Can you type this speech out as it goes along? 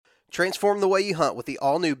Transform the way you hunt with the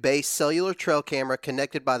all-new base cellular trail camera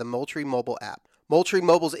connected by the Moultrie mobile app. Moultrie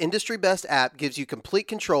Mobile's industry-best app gives you complete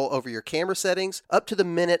control over your camera settings,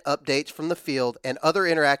 up-to-the-minute updates from the field, and other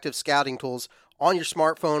interactive scouting tools on your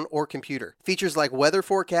smartphone or computer. Features like weather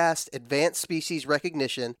forecast, advanced species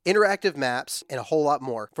recognition, interactive maps, and a whole lot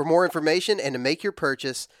more. For more information and to make your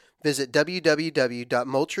purchase, visit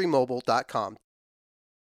www.moultriemobile.com.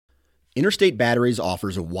 Interstate Batteries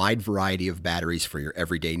offers a wide variety of batteries for your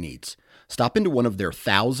everyday needs. Stop into one of their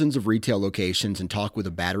thousands of retail locations and talk with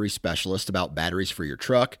a battery specialist about batteries for your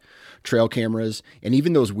truck, trail cameras, and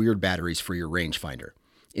even those weird batteries for your rangefinder.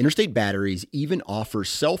 Interstate Batteries even offers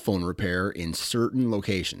cell phone repair in certain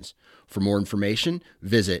locations. For more information,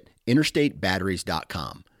 visit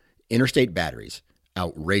interstatebatteries.com. Interstate Batteries,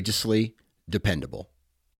 outrageously dependable.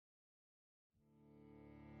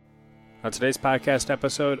 On today's podcast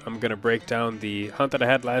episode, I'm going to break down the hunt that I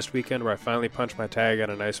had last weekend where I finally punched my tag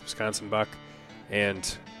on a nice Wisconsin buck,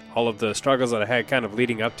 and all of the struggles that I had kind of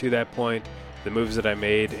leading up to that point, the moves that I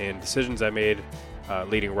made and decisions I made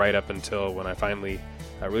leading right up until when I finally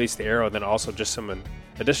released the arrow, and then also just some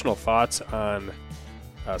additional thoughts on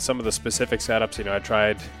some of the specific setups. You know, I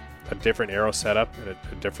tried a different arrow setup and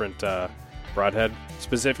a different broadhead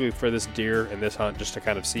specifically for this deer and this hunt just to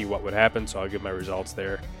kind of see what would happen, so I'll give my results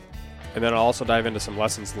there. And then I'll also dive into some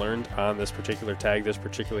lessons learned on this particular tag, this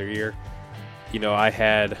particular year. You know, I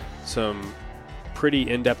had some pretty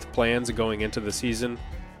in-depth plans going into the season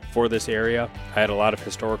for this area. I had a lot of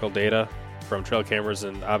historical data from trail cameras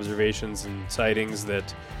and observations and sightings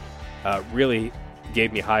that really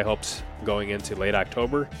gave me high hopes going into late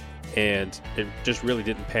October, and it just really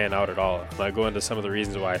didn't pan out at all. And I go into some of the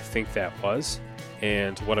reasons why I think that was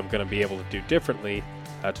and what I'm going to be able to do differently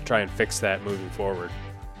to try and fix that moving forward.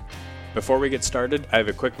 Before we get started, I have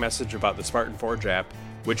a quick message about the Spartan Forge app,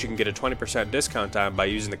 which you can get a 20% discount on by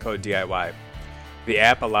using the code DIY. The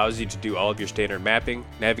app allows you to do all of your standard mapping,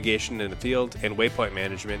 navigation in the field, and waypoint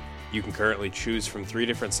management. You can currently choose from 3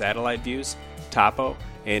 different satellite views, topo,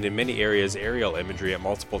 and in many areas aerial imagery at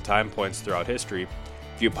multiple time points throughout history,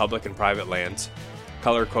 view public and private lands,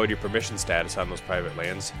 color code your permission status on those private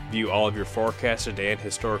lands, view all of your forecasted and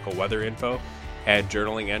historical weather info, add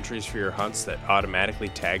journaling entries for your hunts that automatically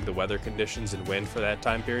tag the weather conditions and wind for that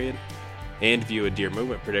time period, and view a deer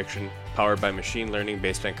movement prediction powered by machine learning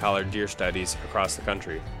based on collared deer studies across the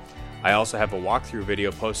country. I also have a walkthrough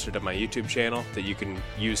video posted on my YouTube channel that you can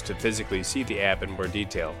use to physically see the app in more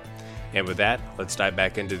detail. And with that, let's dive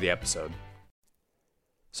back into the episode.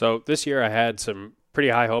 So this year I had some pretty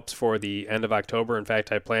high hopes for the end of October. In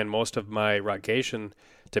fact, I planned most of my rutcation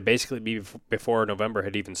to basically be before November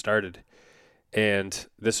had even started. And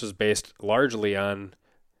this was based largely on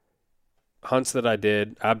hunts that I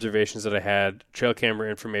did, observations that I had, trail camera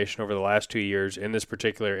information over the last 2 years in this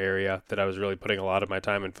particular area that I was really putting a lot of my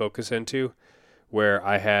time and focus into, where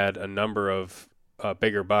I had a number of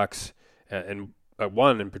bigger bucks, and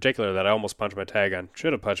one in particular that I almost punched my tag on,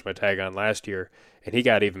 should have punched my tag on last year, and he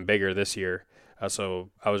got even bigger this year. So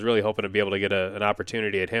I was really hoping to be able to get an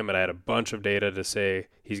opportunity at him, and I had a bunch of data to say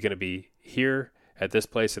he's going to be here at this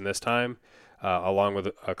place in this time, along with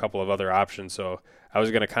a couple of other options. So I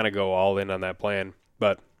was going to kind of go all in on that plan.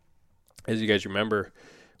 But as you guys remember,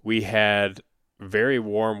 we had very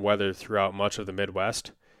warm weather throughout much of the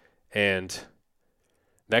Midwest, and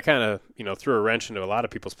that kind of, threw a wrench into a lot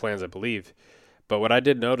of people's plans, I believe. But what I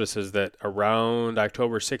did notice is that around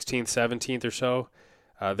October 16th, 17th or so,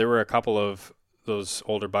 there were a couple of those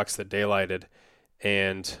older bucks that daylighted,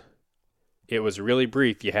 and it was really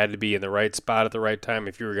brief. You had to be in the right spot at the right time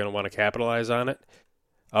if you were going to want to capitalize on it.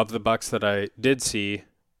 Of the bucks that I did see,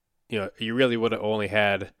 you really would have only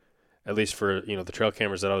had, at least for, the trail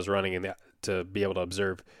cameras that I was running to be able to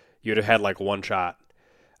observe, you'd have had like one shot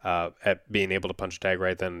at being able to punch a tag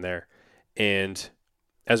right then and there. And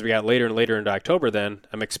as we got later and later into October then,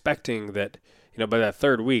 I'm expecting that, by that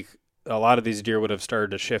third week, a lot of these deer would have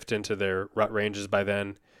started to shift into their rut ranges by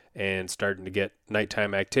then and starting to get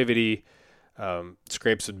nighttime activity.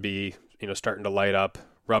 Scrapes would be, starting to light up.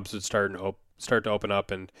 Rubs would start to open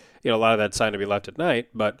up, and, a lot of that sign to be left at night.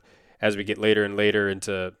 But as we get later and later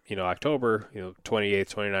into, October,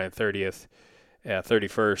 28th, 29th, 30th,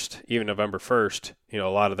 31st, even November 1st, a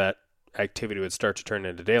lot of that activity would start to turn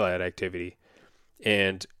into daylight activity.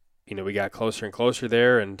 And, we got closer and closer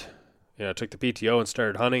there, and, I took the PTO and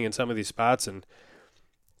started hunting in some of these spots, and,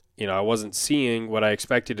 I wasn't seeing what I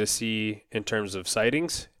expected to see in terms of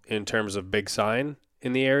sightings, in terms of big sign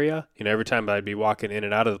in the area. Every time I'd be walking in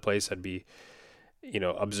and out of the place, I'd be,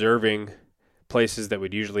 observing places that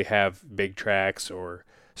would usually have big tracks or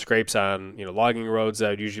scrapes on, logging roads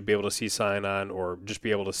that I'd usually be able to see sign on, or just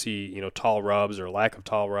be able to see, tall rubs or lack of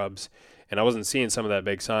tall rubs. And I wasn't seeing some of that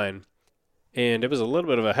big sign. And it was a little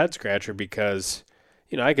bit of a head scratcher because,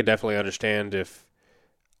 I could definitely understand if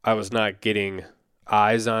I was not getting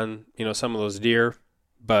eyes on, some of those deer,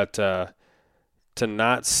 but to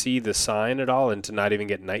not see the sign at all and to not even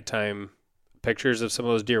get nighttime pictures of some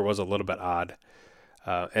of those deer was a little bit odd.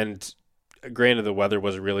 And granted, the weather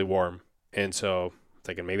was really warm. And so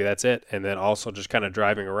thinking maybe that's it. And then also just kind of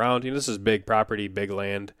driving around, this is big property, big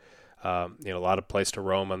land, a lot of place to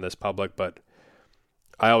roam on this public, but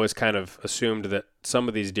I always kind of assumed that some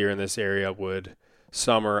of these deer in this area would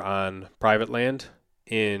summer on private land,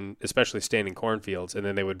 in especially standing cornfields, and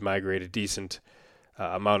then they would migrate a decent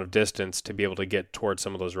amount of distance to be able to get towards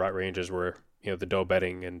some of those rut ranges where the doe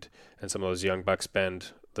bedding and some of those young bucks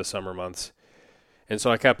spend the summer months. And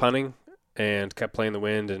so I kept hunting and kept playing the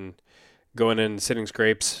wind and going in sitting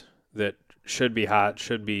scrapes that should be hot,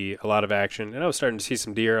 should be a lot of action. And I was starting to see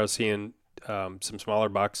some deer. I was seeing some smaller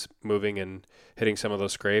bucks moving and hitting some of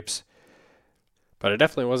those scrapes, but I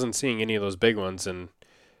definitely wasn't seeing any of those big ones. And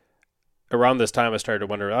around this time, I started to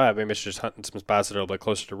wonder, maybe I should just hunt in some spots that are a little bit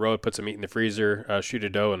closer to the road, put some meat in the freezer, shoot a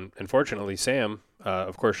doe. And fortunately, Sam,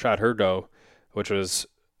 of course, shot her doe, which was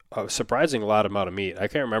a surprising lot amount of meat. I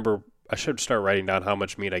can't remember. I should start writing down how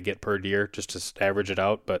much meat I get per deer just to average it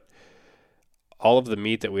out. But all of the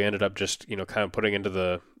meat that we ended up just, kind of putting into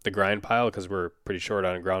the grind pile, because we're pretty short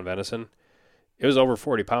on ground venison, it was over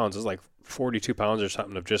 40 pounds. It was like 42 pounds or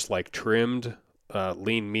something of just like trimmed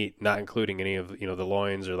lean meat, not including any of the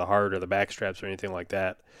loins or the heart or the back straps or anything like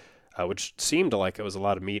that, which seemed like it was a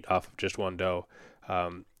lot of meat off of just one doe.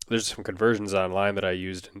 There's some conversions online that I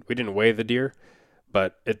used. We didn't weigh the deer,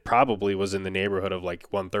 but it probably was in the neighborhood of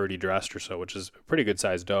like 130 dressed or so, which is a pretty good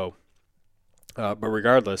sized doe. But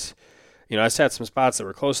regardless, I sat some spots that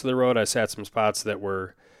were close to the road. I sat some spots that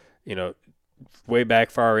were, way back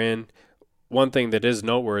far in. One thing that is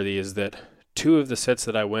noteworthy is that 2 of the sits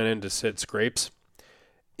that I went in to sit scrapes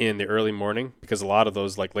in the early morning, because a lot of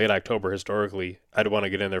those, like late October historically, I'd want to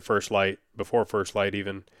get in there first light, before first light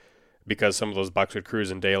even, because some of those bucks would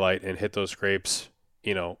cruise in daylight and hit those scrapes,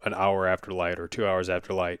 an hour after light or 2 hours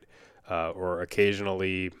after light, or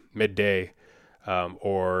occasionally midday,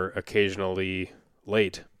 or occasionally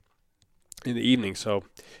late in the evening. So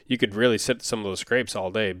you could really sit some of those scrapes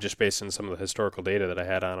all day just based on some of the historical data that I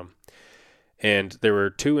had on them. And there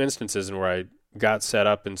were 2 instances in where I got set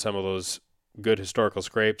up in some of those good historical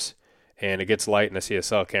scrapes, and it gets light and I see a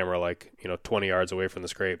cell camera like 20 yards away from the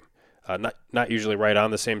scrape. Not usually right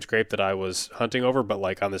on the same scrape that I was hunting over, but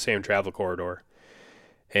like on the same travel corridor.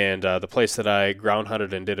 And the place that I ground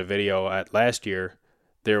hunted and did a video at last year,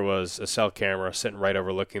 there was a cell camera sitting right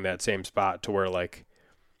overlooking that same spot, to where like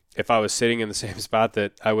if I was sitting in the same spot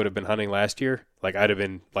that I would have been hunting last year, like I'd have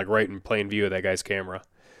been like right in plain view of that guy's camera.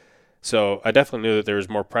 So I definitely knew that there was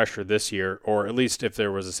more pressure this year, or at least if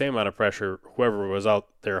there was the same amount of pressure, whoever was out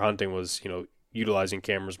there hunting was, utilizing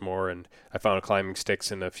cameras more. And I found climbing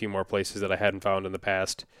sticks in a few more places that I hadn't found in the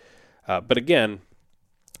past. But again,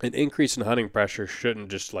 an increase in hunting pressure shouldn't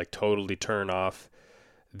just like totally turn off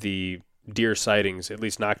the deer sightings, at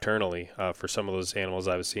least nocturnally, for some of those animals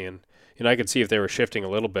I was seeing. I could see if they were shifting a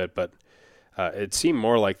little bit, but it seemed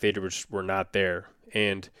more like they were not there.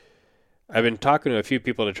 And I've been talking to a few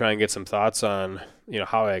people to try and get some thoughts on,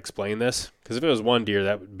 how I explain this. Because if it was one deer,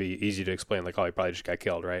 that would be easy to explain, like, he probably just got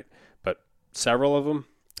killed, right? But several of them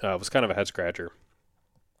was kind of a head scratcher.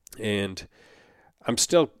 And I'm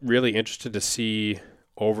still really interested to see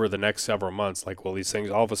over the next several months, like, will these things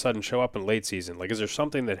all of a sudden show up in late season? Like, is there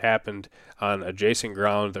something that happened on adjacent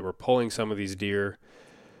ground that were pulling some of these deer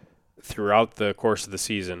throughout the course of the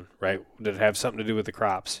season, right? Did it have something to do with the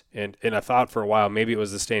crops? And I thought for a while maybe it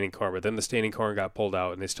was the standing corn, but then the standing corn got pulled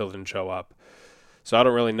out and they still didn't show up. So I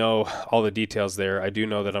don't really know all the details there. I do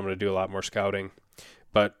know that I'm going to do a lot more scouting.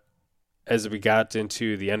 But as we got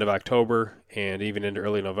into the end of October and even into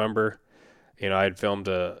early November, I had filmed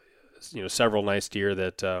several nice deer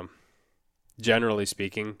that generally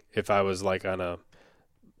speaking, if I was like on a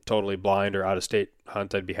totally blind or out of state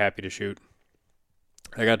hunt, I'd be happy to shoot.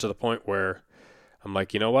 I got to the point where I'm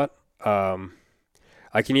like, you know what?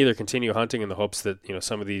 I can either continue hunting in the hopes that,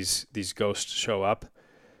 some of these ghosts show up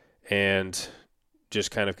and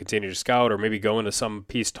just kind of continue to scout, or maybe go into some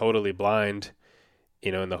piece totally blind,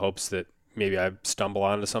 in the hopes that maybe I stumble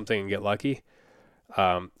onto something and get lucky.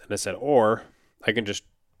 And I said, or I can just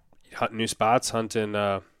hunt new spots, hunt in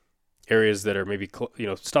areas that are maybe,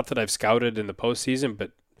 stuff that I've scouted in the postseason,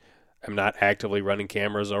 but I'm not actively running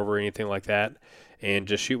cameras over or anything like that, and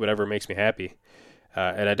just shoot whatever makes me happy.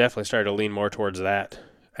 And I definitely started to lean more towards that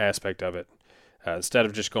aspect of it. Instead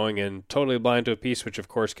of just going in totally blind to a piece, which of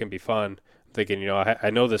course can be fun, I'm thinking, I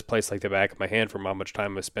know this place like the back of my hand from how much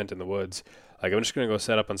time I've spent in the woods. Like, I'm just going to go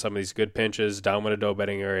set up on some of these good pinches, downwind of doe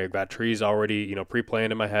bedding area. I've got trees already,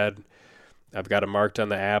 pre-planned in my head. I've got them marked on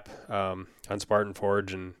the app on Spartan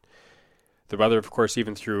Forge, and the weather, of course,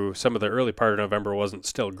 even through some of the early part of November wasn't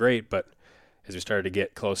still great, but as we started to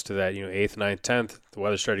get close to that, 8th, 9th, 10th, the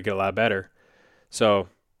weather started to get a lot better. So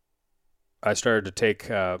I started to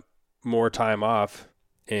take more time off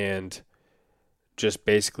and just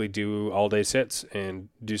basically do all-day sits and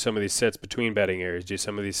do some of these sits between bedding areas, do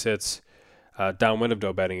some of these sits downwind of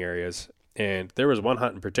doe bedding areas. And there was one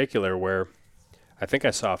hunt in particular where I think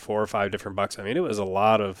I saw 4 or 5 different bucks. I mean, it was a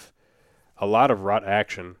lot of rut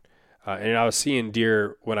action. And I was seeing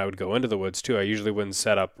deer when I would go into the woods too. I usually wouldn't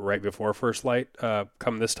set up right before first light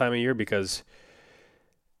come this time of year, because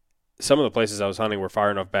some of the places I was hunting were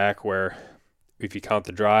far enough back where if you count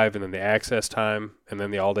the drive and then the access time and then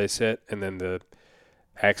the all-day sit and then the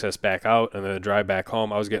access back out and then the drive back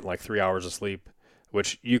home, I was getting like 3 hours of sleep,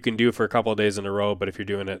 which you can do for a couple of days in a row. But if you're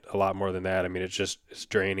doing it a lot more than that, I mean, it's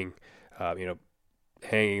draining,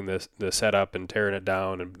 hanging the setup and tearing it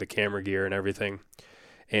down and the camera gear and everything.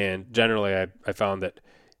 And generally I found that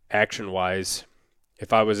action-wise,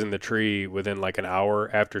 if I was in the tree within like an hour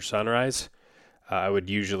after sunrise, I would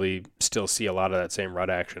usually still see a lot of that same rut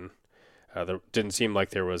action. There didn't seem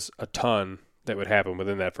like there was a ton that would happen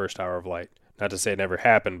within that first hour of light. Not to say it never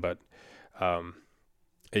happened, but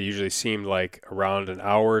it usually seemed like around an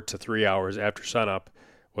hour to 3 hours after sunup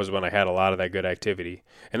was when I had a lot of that good activity.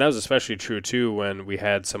 And that was especially true too when we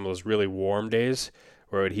had some of those really warm days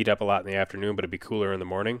where it would heat up a lot in the afternoon, but it'd be cooler in the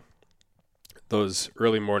morning. Those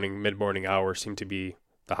early morning, mid-morning hours seem to be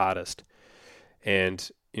the hottest. And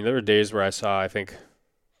there were days where I saw, I think,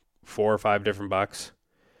 4 or 5 different bucks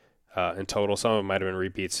in total. Some of them might have been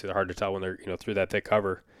repeats. They're hard to tell when they're through that thick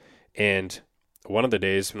cover. And one of the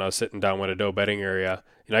days when I was sitting down in a doe bedding area,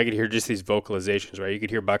 I could hear just these vocalizations, right? You could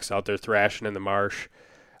hear bucks out there thrashing in the marsh.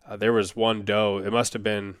 There was one doe. It must have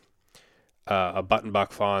been a button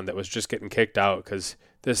buck fawn that was just getting kicked out, because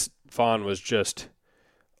this fawn was just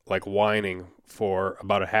like whining for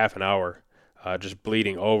about a half an hour, just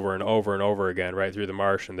bleeding over and over and over again right through the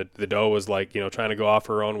marsh. And the doe was like, trying to go off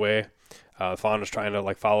her own way. The fawn was trying to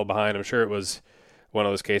like follow behind. I'm sure it was one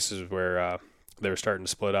of those cases where they were starting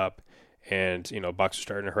to split up, and bucks were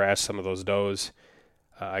starting to harass some of those does.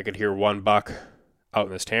 I could hear one buck out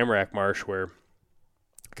in this tamarack marsh where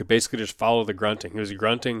I could basically just follow the grunting. He was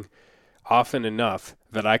grunting often enough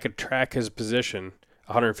that I could track his position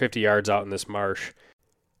 150 yards out in this marsh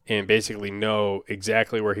and basically know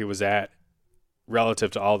exactly where he was at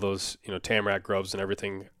relative to all those, tamarack groves and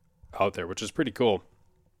everything out there, which is pretty cool.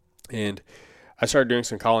 And I started doing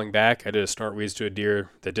some calling back. I did a snort wheeze to a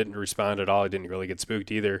deer that didn't respond at all. I didn't really get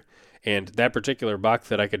spooked either. And that particular buck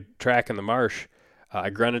that I could track in the marsh, I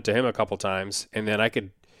grunted to him a couple times, and then I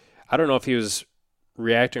don't know if he was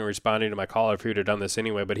reacting or responding to my call or if he would have done this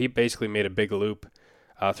anyway, but he basically made a big loop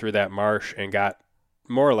through that marsh and got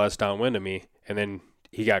more or less downwind of me. And then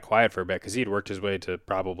he got quiet for a bit because he had worked his way to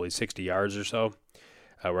probably 60 yards or so,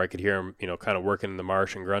 where I could hear him, kind of working in the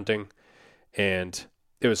marsh and grunting. And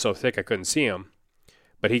it was so thick I couldn't see him,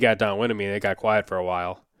 but he got downwind of me and it got quiet for a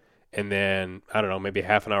while. And then, I don't know, maybe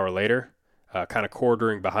half an hour later, kind of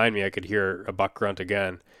quartering behind me, I could hear a buck grunt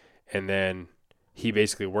again. And then he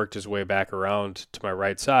basically worked his way back around to my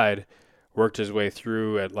right side, worked his way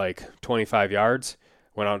through at like 25 yards,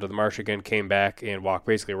 went out to the marsh again, came back, and walked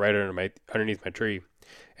basically right underneath my tree.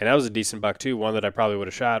 And that was a decent buck too, one that I probably would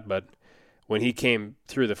have shot. But when he came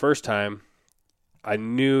through the first time, I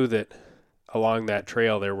knew that along that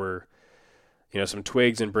trail there were, some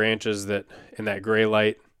twigs and branches that in that gray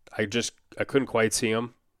light, I couldn't quite see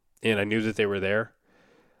them, and I knew that they were there.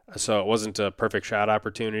 So it wasn't a perfect shot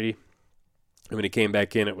opportunity. And when he came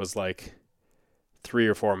back in, it was like 3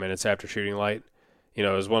 or 4 minutes after shooting light. It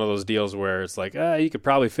was one of those deals where it's like, you could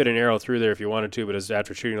probably fit an arrow through there if you wanted to, but as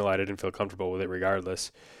after shooting the light, I didn't feel comfortable with it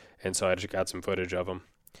regardless. And so I just got some footage of him.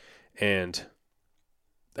 And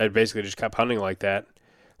I basically just kept hunting like that.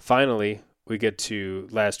 Finally, we get to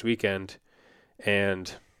last weekend,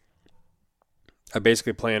 and I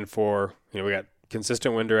basically planned for, we got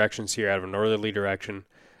consistent wind directions here out of a northerly direction.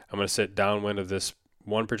 I'm going to sit downwind of this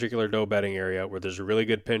one particular doe bedding area where there's a really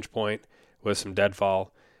good pinch point with some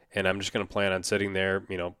deadfall, and I'm just going to plan on sitting there,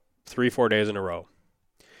 3-4 days in a row.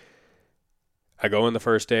 I go in the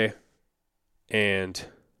first day, and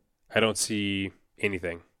I don't see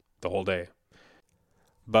anything the whole day.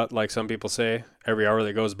 But like some people say, every hour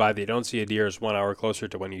that goes by that you don't see a deer is 1 hour closer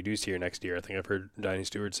to when you do see your next deer. I think I've heard Donnie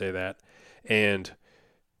Stewart say that. And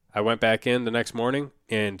I went back in the next morning,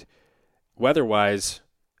 and weather-wise,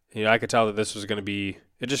 I could tell that this was going to be,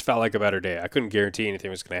 it just felt like a better day. I couldn't guarantee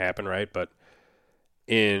anything was going to happen, right? But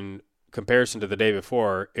in comparison to the day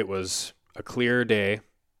before, it was a clear day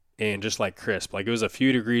and just like crisp. Like it was a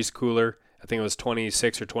few degrees cooler. I think it was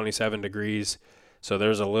 26 or 27 degrees. So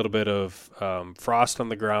there's a little bit of frost on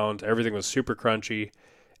the ground. Everything was super crunchy,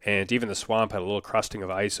 and even the swamp had a little crusting of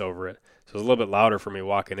ice over it. So it was a little bit louder for me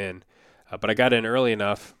walking in. But I got in early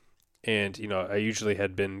enough, and I usually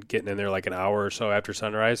had been getting in there like an hour or so after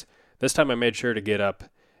sunrise. This time I made sure to get up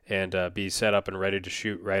and be set up and ready to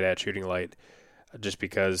shoot right at shooting light, just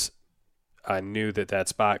because I knew that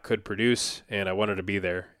spot could produce, and I wanted to be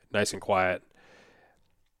there nice and quiet.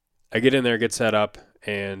 I get in there, get set up,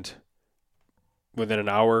 and within an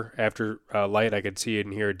hour after light, I could see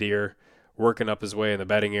and hear a deer working up his way in the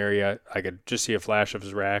bedding area. I could just see a flash of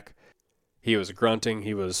his rack. He was grunting.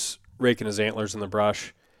 He was raking his antlers in the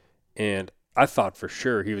brush, and I thought for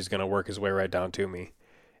sure he was going to work his way right down to me.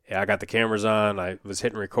 Yeah, I got the cameras on. I was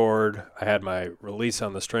hitting record. I had my release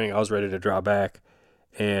on the string. I was ready to draw back,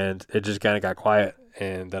 and it just kind of got quiet.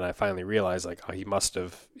 And then I finally realized, he must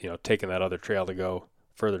have, taken that other trail to go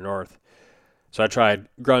further north. So I tried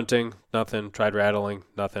grunting, nothing. Tried rattling,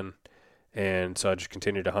 nothing. And so I just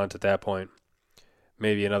continued to hunt at that point.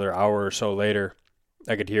 Maybe another hour or so later,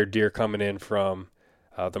 I could hear deer coming in from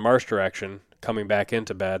the marsh direction, coming back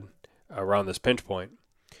into bed around this pinch point.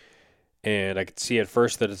 And I could see at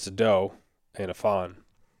first that it's a doe and a fawn.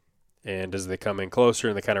 And as they come in closer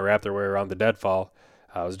and they kind of wrap their way around the deadfall,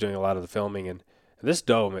 I was doing a lot of the filming. And this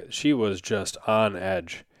doe, she was just on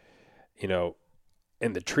edge.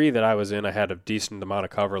 In the tree that I was in, I had a decent amount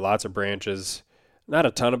of cover, lots of branches, not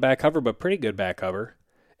a ton of back cover, but pretty good back cover.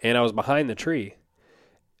 And I was behind the tree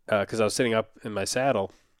because I was sitting up in my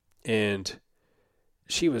saddle, and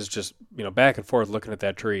she was just, back and forth looking at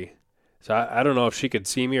that tree. So I don't know if she could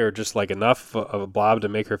see me or just enough of a blob to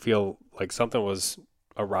make her feel like something was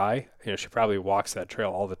awry. She probably walks that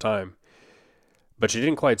trail all the time, but she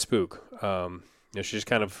didn't quite spook. She just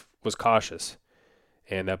kind of was cautious.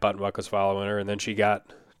 And that buttonbuck was following her, and then she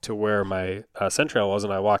got to where my scent trail was,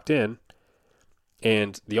 and I walked in.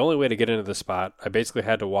 And the only way to get into the spot, I basically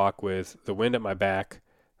had to walk with the wind at my back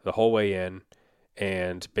the whole way in,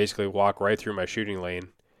 and basically walk right through my shooting lane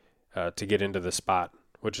to get into the spot,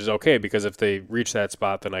 which is okay because if they reach that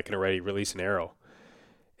spot, then I can already release an arrow.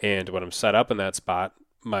 And when I'm set up in that spot,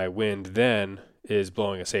 my wind then is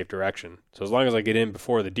blowing a safe direction. So as long as I get in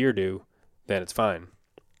before the deer do, then it's fine.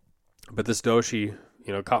 But this doe, she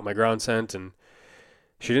caught my ground scent, and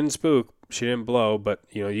she didn't spook, she didn't blow, but,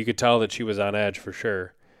 you could tell that she was on edge for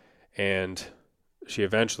sure. And she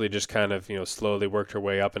eventually just kind of, slowly worked her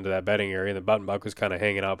way up into that bedding area, and the buttonbuck was kind of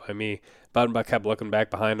hanging out by me. Buttonbuck kept looking back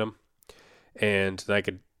behind him, and then I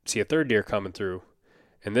could see a third deer coming through.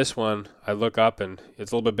 And this one, I look up, and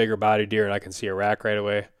it's a little bit bigger body deer, and I can see a rack right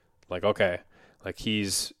away. Okay,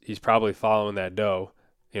 he's probably following that doe.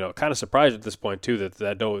 Kind of surprised at this point, too,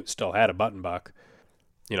 that doe still had a buttonbuck.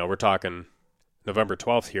 We're talking November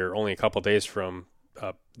 12th here, only a couple days from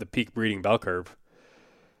the peak breeding bell curve.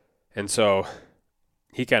 And so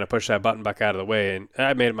he kind of pushed that buttonbuck out of the way, and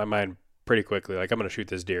I made up my mind pretty quickly, I'm going to shoot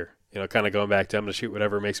this deer. Kind of going back to I'm going to shoot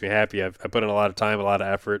whatever makes me happy. I put in a lot of time, a lot of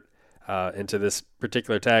effort into this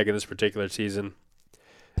particular tag in this particular season.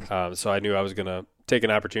 So I knew I was going to take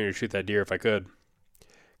an opportunity to shoot that deer if I could.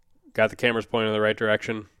 Got the cameras pointed in the right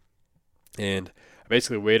direction, and I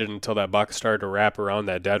basically waited until that buck started to wrap around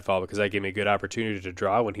that deadfall because that gave me a good opportunity to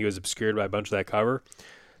draw when he was obscured by a bunch of that cover.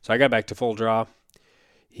 So I got back to full draw.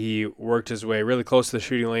 He worked his way really close to the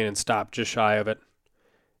shooting lane and stopped just shy of it.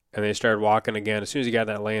 And then he started walking again. As soon as he got in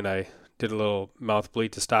that lane, I did a little mouth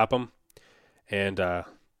bleat to stop him. And,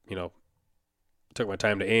 took my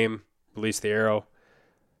time to aim, released the arrow,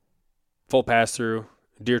 full pass through,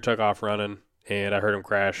 deer took off running, and I heard him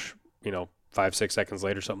crash, 5-6 seconds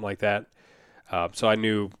later, something like that. So I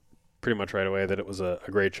knew pretty much right away that it was a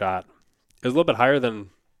great shot. It was a little bit higher than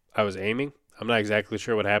I was aiming. I'm not exactly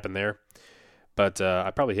sure what happened there, but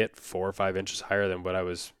I probably hit 4 or 5 inches higher than what I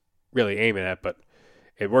was really aiming at, but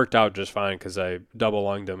it worked out just fine because I double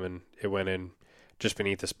lunged him and it went in just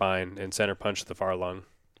beneath the spine and center punched the far lung.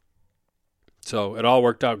 So it all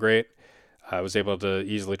worked out great. I was able to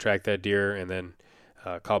easily track that deer, and then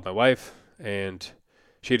called my wife, and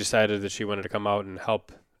she decided that she wanted to come out and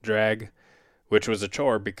help drag, which was a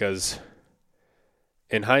chore because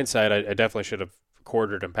in hindsight, I definitely should have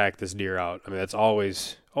quartered and packed this deer out. I mean, that's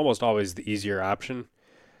almost always the easier option.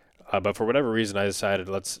 But for whatever reason, I decided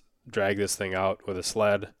let's drag this thing out with a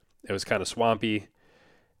sled. It was kind of swampy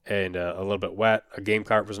and a little bit wet. A game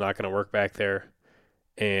cart was not going to work back there.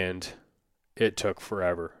 and it took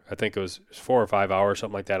forever. I think it was 4 or 5 hours,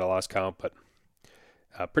 something like that. I lost count, but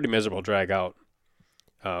pretty miserable drag out.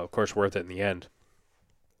 Of course, worth it in the end.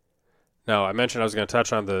 Now, I mentioned I was going to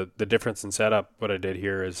touch on the difference in setup. What I did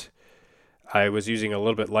here is I was using a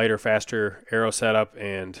little bit lighter, faster arrow setup,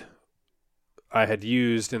 and I had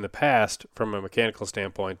used in the past, from a mechanical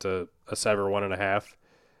standpoint, a Sever 1.5,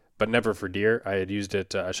 but never for deer. I had used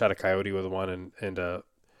it, I shot a coyote with one and a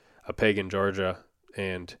pig in Georgia,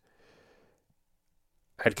 and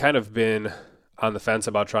I'd kind of been on the fence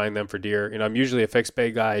about trying them for deer. I'm usually a fixed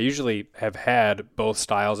bait guy. I usually have had both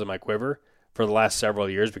styles in my quiver for the last several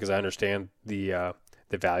years because I understand the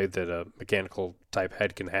value that a mechanical type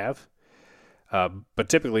head can have. But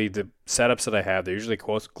typically the setups that I have, they're usually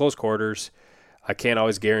close quarters. I can't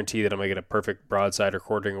always guarantee that I'm going to get a perfect broadside or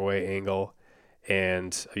quartering away angle,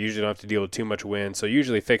 and I usually don't have to deal with too much wind. So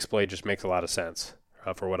usually fixed blade just makes a lot of sense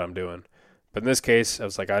for what I'm doing. But in this case, I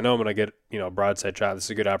was like, I know I'm going to get a broadside shot. This is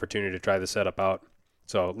a good opportunity to try the setup out.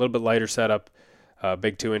 So a little bit lighter setup,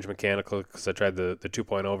 big 2-inch mechanical because I tried the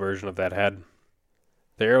 2.0 version of that head.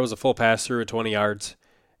 The arrow was a full pass through at 20 yards,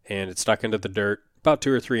 and it stuck into the dirt about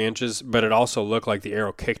 2 or 3 inches, but it also looked like the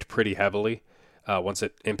arrow kicked pretty heavily once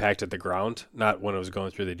it impacted the ground, not when it was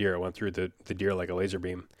going through the deer. It went through the deer like a laser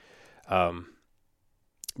beam.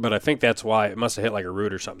 But I think that's why it must have hit like a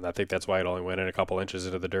root or something. I think that's why it only went in a couple inches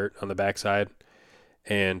into the dirt on the backside.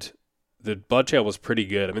 And the blood trail was pretty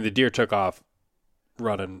good. I mean, the deer took off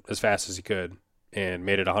running as fast as he could and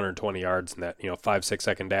made it 120 yards in that 5-6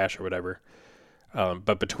 second dash or whatever.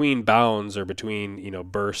 But between bounds or between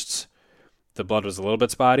bursts, the blood was a little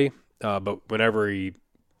bit spotty. But whenever he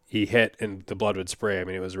hit and the blood would spray, I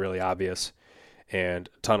mean, it was really obvious, and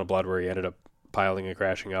a ton of blood where he ended up piling and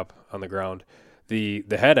crashing up on the ground. The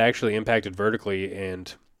head actually impacted vertically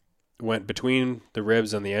and went between the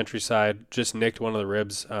ribs on the entry side, just nicked one of the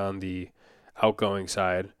ribs on the outgoing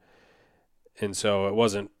side. And so it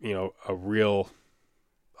wasn't, a real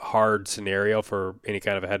hard scenario for any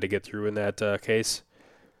kind of a head to get through in that case.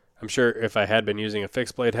 I'm sure if I had been using a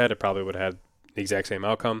fixed blade head, it probably would have had the exact same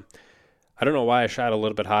outcome. I don't know why I shot a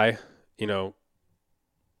little bit high.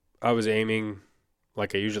 I was aiming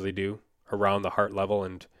like I usually do around the heart level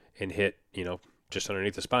and hit, just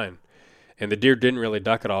underneath the spine. And the deer didn't really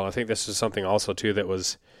duck at all. I think this is something also too that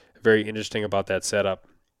was very interesting about that setup.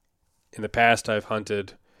 In the past, I've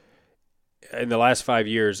hunted in the last 5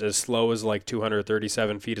 years as slow as like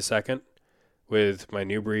 237 feet a second with my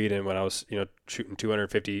new breed, and when I was shooting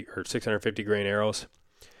 250 or 650 grain arrows,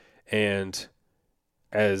 and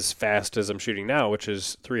as fast as I'm shooting now, which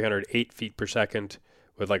is 308 feet per second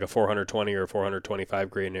with like a 420 or 425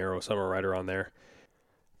 grain arrow, somewhere right around there.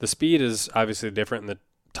 The speed is obviously different, and the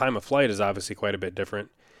time of flight is obviously quite a bit different.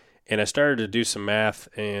 And I started to do some math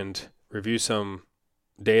and review some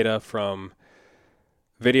data from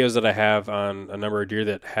videos that I have on a number of deer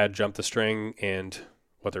that had jumped the string and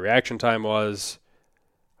what the reaction time was,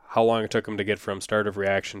 how long it took them to get from start of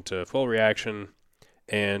reaction to full reaction.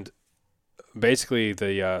 And basically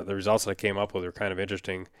the results that I came up with are kind of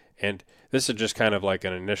interesting. And this is just kind of like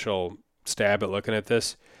an initial stab at looking at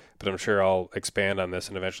this, but I'm sure I'll expand on this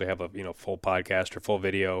and eventually have a full podcast or full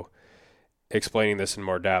video explaining this in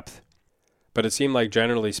more depth. But it seemed like,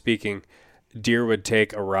 generally speaking, deer would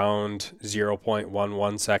take around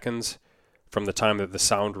 0.11 seconds from the time that the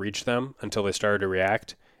sound reached them until they started to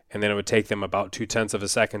react, and then it would take them about 0.2 of a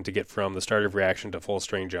second to get from the start of reaction to full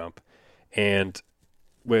string jump. And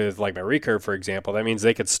with like my recurve, for example, that means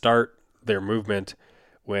they could start their movement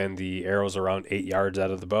when the arrow's around 8 yards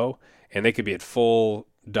out of the bow, and they could be at full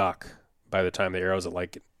duck by the time the arrow's at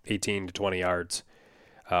like 18 to 20 yards.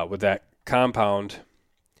 With that compound,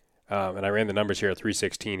 and I ran the numbers here at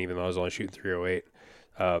 316, even though I was only shooting 308.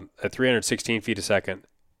 At 316 feet a second,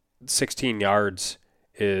 16 yards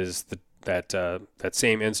is that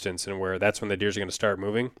same instance, and where that's when the deers are going to start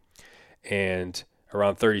moving, and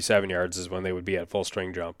around 37 yards is when they would be at full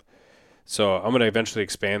string jump. So I'm going to eventually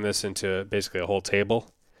expand this into basically a whole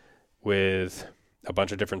table with a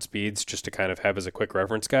bunch of different speeds just to kind of have as a quick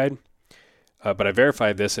reference guide. But I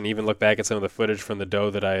verified this and even looked back at some of the footage from the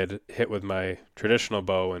doe that I had hit with my traditional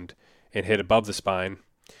bow and hit above the spine.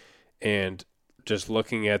 And just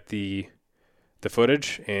looking at the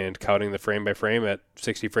footage and counting the frame by frame at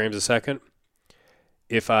 60 frames a second,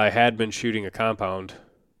 if I had been shooting a compound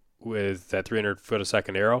with that 300 foot a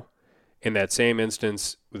second arrow, in that same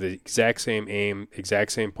instance, with the exact same aim,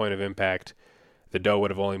 exact same point of impact, the doe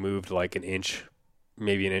would have only moved like an inch,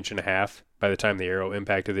 maybe an inch and a half by the time the arrow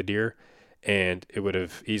impacted the deer, and it would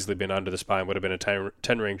have easily been under the spine, would have been a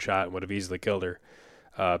 10 ring shot and would have easily killed her.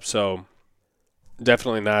 So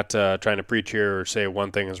definitely not trying to preach here or say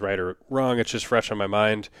one thing is right or wrong. It's just fresh on my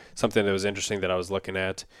mind, something that was interesting that I was looking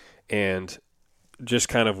at. And just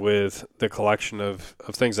kind of with the collection of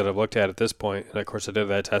things that I've looked at this point, and of course I did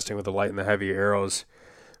that testing with the light and the heavy arrows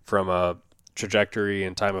from a trajectory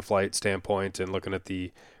and time of flight standpoint, and looking at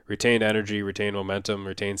the retained energy, retained momentum,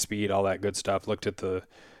 retained speed, all that good stuff. Looked at the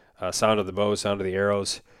sound of the bow, sound of the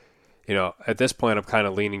arrows. At this point I'm kind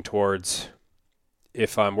of leaning towards,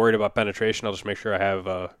 if I'm worried about penetration, I'll just make sure I have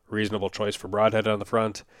a reasonable choice for broadhead on the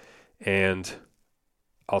front, and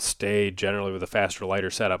I'll stay generally with a faster, lighter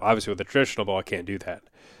setup. Obviously, with a traditional bow, I can't do that.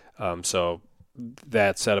 So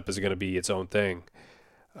that setup is going to be its own thing.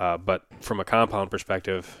 But from a compound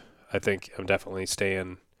perspective, I think I'm definitely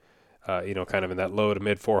staying, kind of in that low to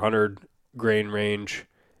mid 400 grain range,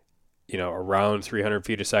 around 300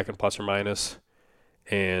 feet a second, plus or minus.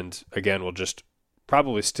 And again, we'll just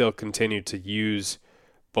probably still continue to use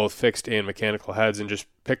both fixed and mechanical heads and just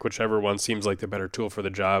pick whichever one seems like the better tool for the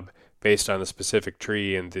job based on the specific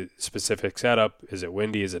tree and the specific setup. Is it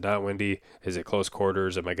windy? Is it not windy? Is it close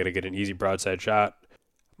quarters? Am I going to get an easy broadside shot?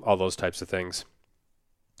 All those types of things.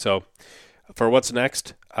 So for what's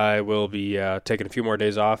next, I will be taking a few more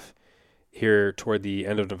days off here toward the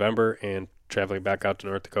end of November and traveling back out to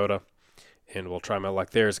North Dakota, and we'll try my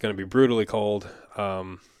luck there. It's going to be brutally cold.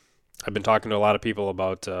 I've been talking to a lot of people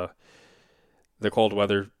about the cold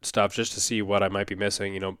weather stuff just to see what I might be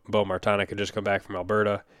missing. Bo Martonic had just come back from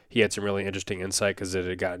Alberta. He had some really interesting insight because it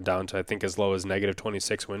had gotten down to, I think, as low as negative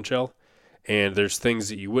 26 wind chill. And there's things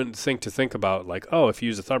that you wouldn't think about, like, if you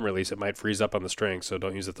use a thumb release, it might freeze up on the string. So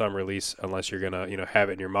don't use a thumb release unless you're going to, have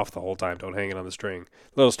it in your muff the whole time. Don't hang it on the string.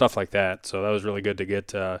 Little stuff like that. So that was really good to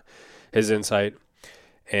get his insight.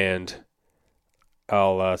 And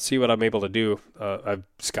I'll see what I'm able to do. I've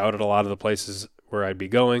scouted a lot of the places where I'd be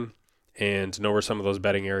going and know where some of those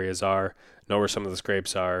bedding areas are, know where some of the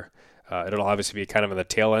scrapes are. It'll obviously be kind of on the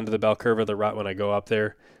tail end of the bell curve of the rut when I go up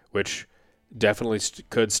there, which definitely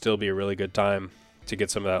could still be a really good time to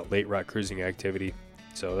get some of that late rut cruising activity.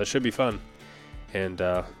 So that should be fun. And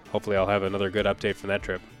hopefully I'll have another good update from that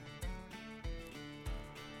trip.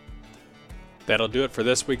 That'll do it for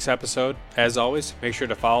this week's episode. As always, make sure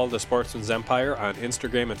to follow the Sportsman's Empire on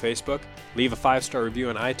Instagram and Facebook, leave a 5-star review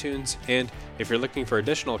on iTunes, and if you're looking for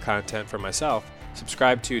additional content from myself,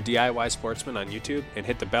 subscribe to DIY Sportsman on YouTube and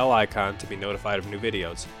hit the bell icon to be notified of new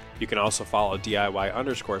videos. You can also follow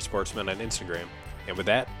DIY_Sportsman on Instagram. And with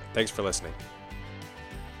that, thanks for listening.